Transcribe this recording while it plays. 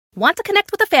Want to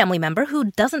connect with a family member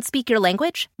who doesn't speak your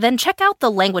language? Then check out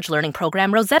the language learning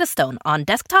program Rosetta Stone on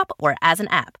desktop or as an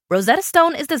app. Rosetta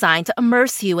Stone is designed to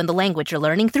immerse you in the language you're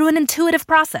learning through an intuitive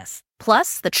process.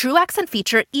 Plus, the True Accent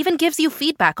feature even gives you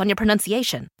feedback on your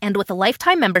pronunciation. And with a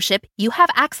lifetime membership, you have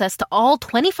access to all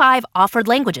 25 offered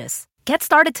languages. Get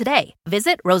started today.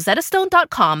 Visit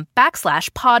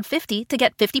rosettastone.com/pod50 to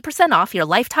get 50% off your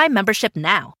lifetime membership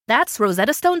now. That's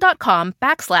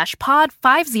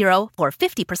rosettastone.com/pod50 for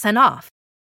 50% off.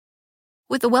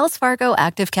 With the Wells Fargo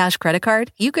Active Cash Credit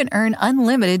Card, you can earn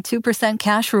unlimited 2%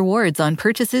 cash rewards on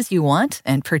purchases you want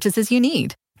and purchases you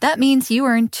need. That means you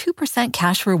earn 2%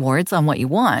 cash rewards on what you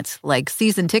want, like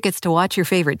season tickets to watch your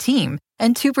favorite team,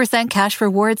 and 2% cash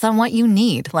rewards on what you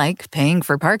need, like paying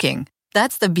for parking.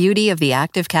 That's the beauty of the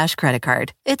Active Cash Credit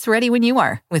Card. It's ready when you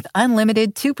are, with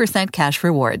unlimited 2% cash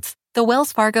rewards. The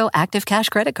Wells Fargo Active Cash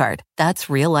Credit Card. That's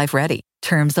real life ready.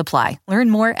 Terms apply. Learn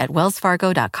more at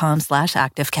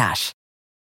wellsfargo.com/activecash.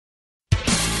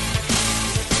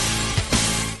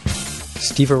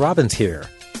 Steve Robbins here.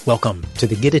 Welcome to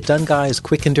the Get It Done Guys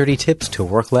quick and dirty tips to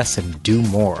work less and do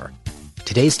more.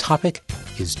 Today's topic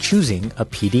is choosing a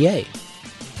PDA.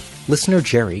 Listener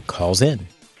Jerry calls in.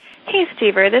 Hey,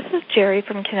 Stever, this is Jerry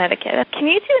from Connecticut. Can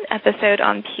you do an episode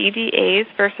on PDAs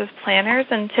versus planners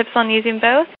and tips on using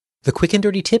both? The quick and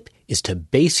dirty tip is to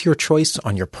base your choice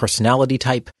on your personality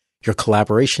type, your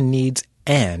collaboration needs,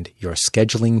 and your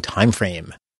scheduling time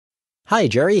frame. Hi,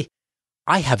 Jerry.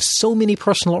 I have so many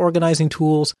personal organizing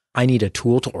tools, I need a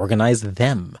tool to organize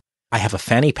them. I have a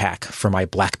fanny pack for my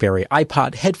BlackBerry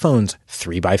iPod, headphones,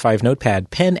 3x5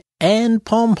 notepad, pen, and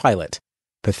Palm Pilot.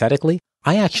 Pathetically,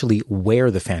 I actually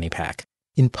wear the fanny pack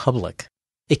in public.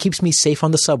 It keeps me safe on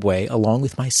the subway along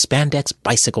with my spandex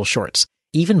bicycle shorts.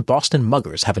 Even Boston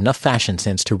muggers have enough fashion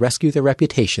sense to rescue their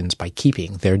reputations by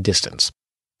keeping their distance.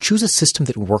 Choose a system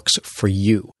that works for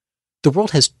you. The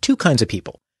world has two kinds of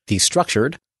people. The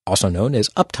structured, also known as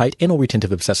uptight anal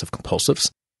retentive obsessive compulsives,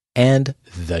 and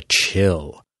the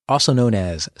chill, also known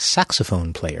as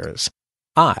saxophone players.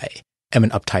 I am an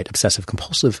uptight obsessive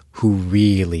compulsive who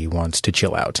really wants to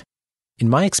chill out. In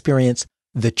my experience,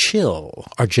 the chill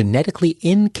are genetically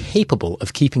incapable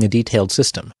of keeping a detailed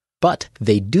system, but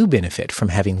they do benefit from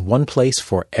having one place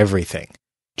for everything.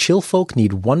 Chill folk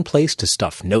need one place to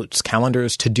stuff notes,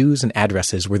 calendars, to-dos, and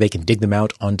addresses where they can dig them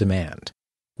out on demand.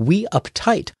 We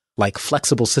uptight like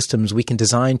flexible systems we can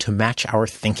design to match our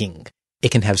thinking. It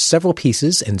can have several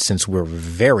pieces, and since we're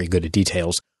very good at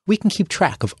details, we can keep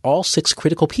track of all 6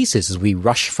 critical pieces as we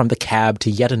rush from the cab to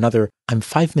yet another "I'm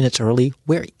 5 minutes early,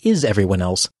 where is everyone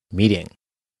else?" meeting.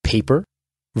 Paper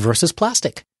versus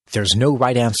plastic. There's no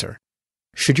right answer.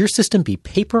 Should your system be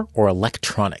paper or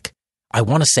electronic? I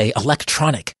want to say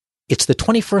electronic. It's the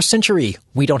 21st century.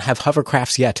 We don't have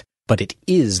hovercrafts yet, but it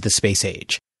is the space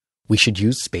age. We should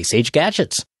use space age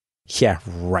gadgets. Yeah,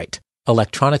 right.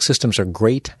 Electronic systems are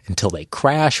great until they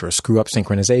crash or screw up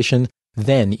synchronization.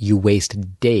 Then you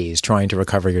waste days trying to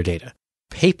recover your data.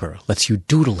 Paper lets you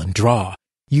doodle and draw,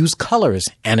 use colors,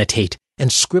 annotate,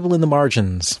 and scribble in the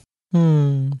margins.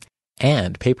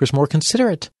 And paper's more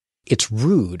considerate. It's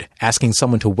rude asking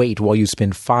someone to wait while you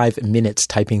spend 5 minutes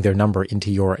typing their number into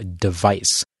your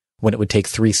device when it would take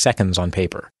 3 seconds on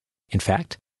paper. In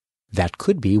fact, that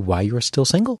could be why you're still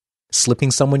single.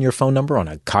 Slipping someone your phone number on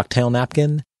a cocktail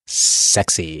napkin?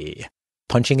 Sexy.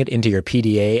 Punching it into your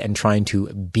PDA and trying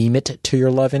to beam it to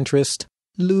your love interest?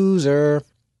 Loser.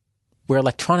 Where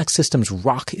electronic systems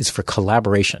rock is for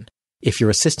collaboration. If your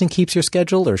assistant keeps your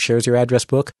schedule or shares your address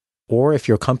book, or if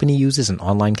your company uses an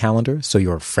online calendar so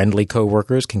your friendly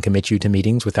coworkers can commit you to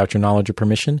meetings without your knowledge or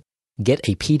permission, get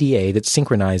a PDA that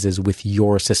synchronizes with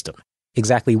your system.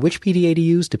 Exactly which PDA to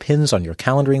use depends on your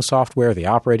calendaring software, the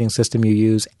operating system you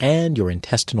use, and your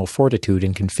intestinal fortitude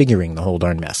in configuring the whole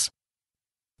darn mess.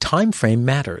 Time frame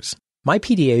matters. My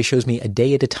PDA shows me a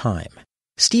day at a time.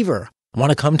 Stever, want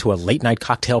to come to a late-night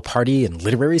cocktail party and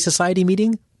literary society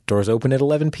meeting? Doors open at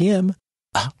 11 p.m.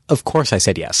 Of course I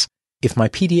said yes. If my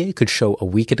PDA could show a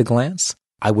week at a glance,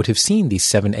 I would have seen the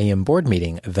 7 a.m. board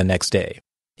meeting the next day.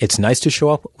 It's nice to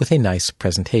show up with a nice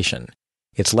presentation.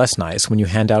 It's less nice when you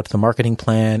hand out the marketing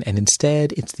plan and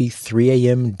instead it's the 3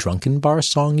 a.m. drunken bar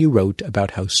song you wrote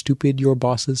about how stupid your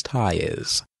boss's tie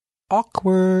is.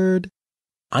 Awkward.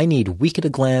 I need week at a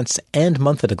glance and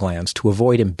month at a glance to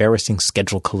avoid embarrassing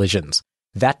schedule collisions.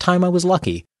 That time I was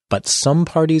lucky, but some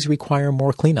parties require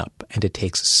more cleanup and it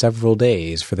takes several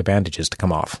days for the bandages to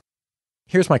come off.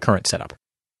 Here's my current setup.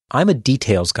 I'm a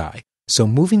details guy, so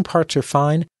moving parts are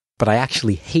fine, but I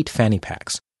actually hate fanny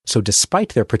packs. So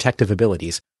despite their protective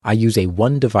abilities, I use a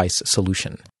one-device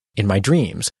solution. In my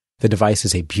dreams, The device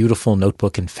is a beautiful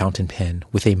notebook and fountain pen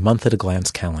with a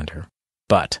month-at-a-glance calendar.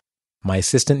 But my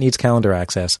assistant needs calendar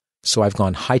access, so I've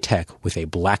gone high-tech with a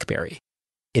BlackBerry.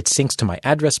 It syncs to my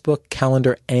address book,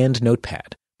 calendar, and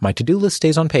notepad. My to-do list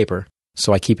stays on paper,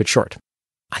 so I keep it short.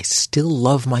 I still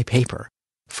love my paper.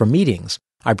 For meetings,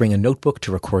 I bring a notebook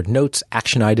to record notes,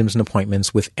 action items, and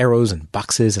appointments with arrows and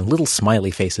boxes and little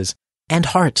smiley faces. And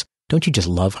hearts. Don't you just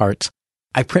love hearts?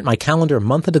 I print my calendar a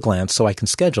month at a glance so I can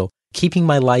schedule, keeping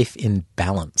my life in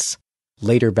balance.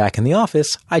 Later, back in the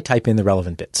office, I type in the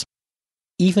relevant bits.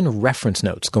 Even reference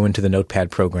notes go into the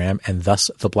Notepad program and thus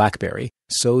the BlackBerry,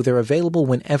 so they're available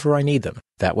whenever I need them.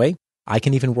 That way, I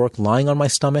can even work lying on my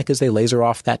stomach as they laser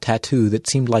off that tattoo that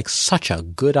seemed like such a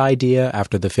good idea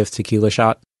after the 5th tequila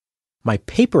shot. My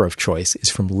paper of choice is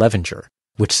from Levenger,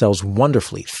 which sells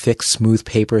wonderfully thick, smooth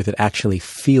paper that actually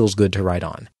feels good to write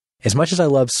on. As much as I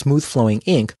love smooth-flowing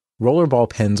ink, rollerball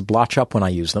pens blotch up when I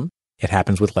use them. It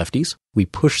happens with lefties. We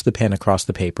push the pen across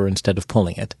the paper instead of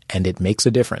pulling it, and it makes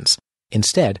a difference.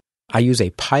 Instead, I use a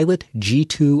Pilot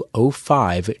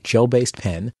G205 gel-based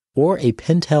pen or a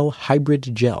Pentel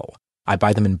Hybrid Gel. I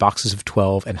buy them in boxes of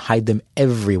 12 and hide them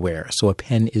everywhere so a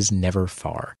pen is never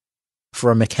far.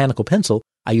 For a mechanical pencil,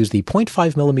 I use the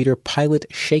 0.5mm Pilot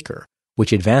Shaker,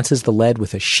 which advances the lead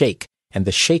with a shake, and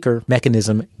the shaker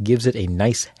mechanism gives it a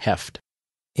nice heft.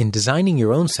 In designing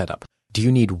your own setup, do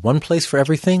you need one place for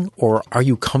everything, or are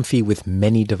you comfy with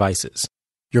many devices?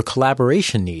 Your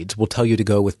collaboration needs will tell you to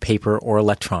go with paper or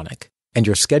electronic, and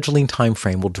your scheduling time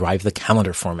frame will drive the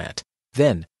calendar format.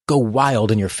 Then, go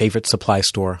wild in your favorite supply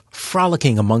store,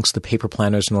 frolicking amongst the paper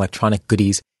planners and electronic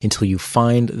goodies until you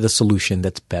find the solution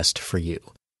that's best for you.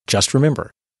 Just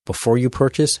remember, before you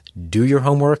purchase, do your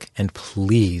homework, and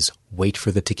please wait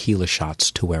for the tequila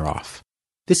shots to wear off.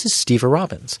 This is Steve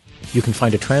Robbins. You can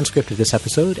find a transcript of this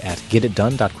episode at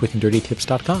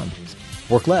getitdone.quickanddirtytips.com.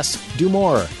 Work less, do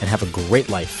more, and have a great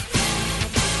life.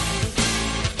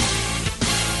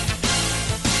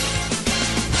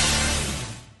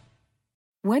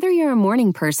 Whether you're a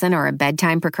morning person or a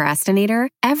bedtime procrastinator,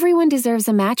 everyone deserves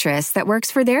a mattress that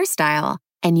works for their style.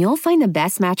 And you'll find the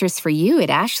best mattress for you at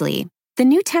Ashley. The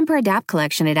new Tempur-Adapt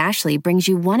collection at Ashley brings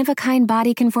you one-of-a-kind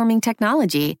body-conforming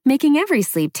technology, making every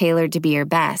sleep tailored to be your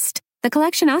best. The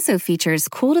collection also features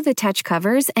cool-to-the-touch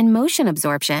covers and motion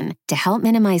absorption to help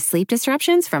minimize sleep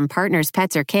disruptions from partners,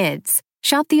 pets, or kids.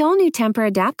 Shop the all-new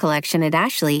Tempur-Adapt collection at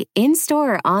Ashley,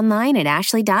 in-store or online at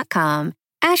ashley.com.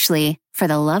 Ashley, for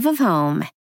the love of home.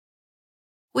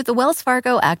 With the Wells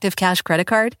Fargo Active Cash Credit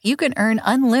Card, you can earn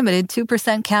unlimited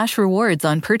 2% cash rewards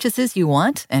on purchases you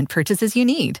want and purchases you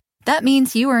need. That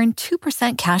means you earn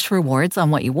 2% cash rewards on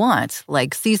what you want,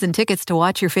 like season tickets to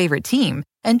watch your favorite team,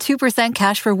 and 2%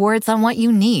 cash rewards on what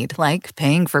you need, like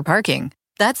paying for parking.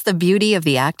 That's the beauty of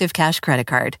the Active Cash Credit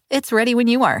Card. It's ready when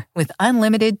you are, with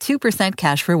unlimited 2%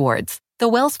 cash rewards. The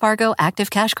Wells Fargo Active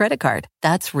Cash Credit Card.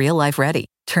 That's real life ready.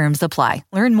 Terms apply.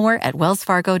 Learn more at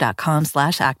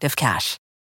wellsfargo.com/activecash.